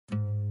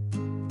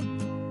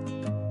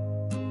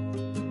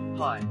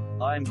Hi,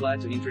 I am glad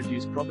to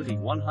introduce property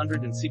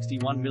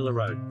 161 Miller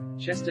Road,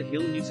 Chester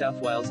Hill, New South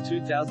Wales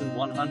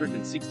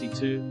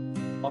 2162.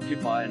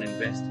 Occupy and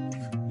invest.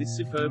 This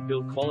superb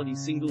built quality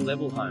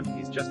single-level home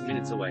is just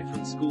minutes away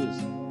from schools,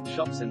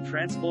 shops and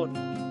transport.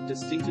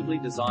 Distinctively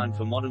designed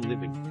for modern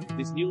living,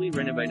 this newly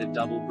renovated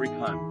double brick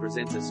home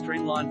presents a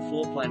streamlined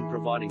floor plan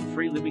providing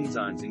 3 living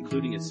zones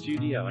including a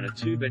studio and a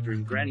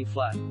 2-bedroom granny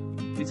flat.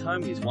 This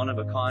home is one of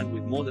a kind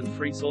with more than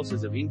 3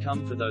 sources of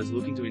income for those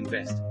looking to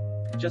invest.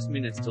 Just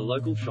minutes to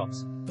local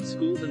shops,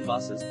 schools and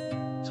buses.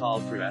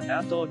 Tiled throughout,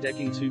 outdoor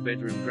decking,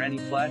 2-bedroom granny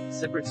flat,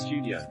 separate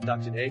studio,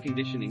 ducted air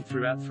conditioning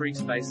throughout, free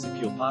space,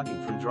 secure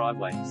parking from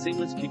driveway,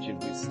 seamless kitchen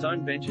with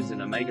stone benches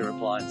and Omega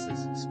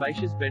appliances,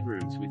 spacious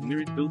bedrooms with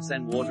mirrored built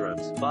and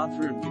wardrobes,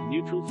 bathroom with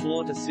neutral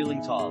floor to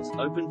ceiling tiles,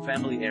 open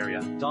family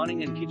area,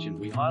 dining and kitchen.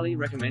 We highly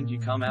recommend you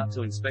come out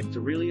to inspect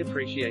to really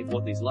appreciate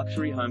what these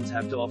luxury homes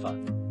have to offer.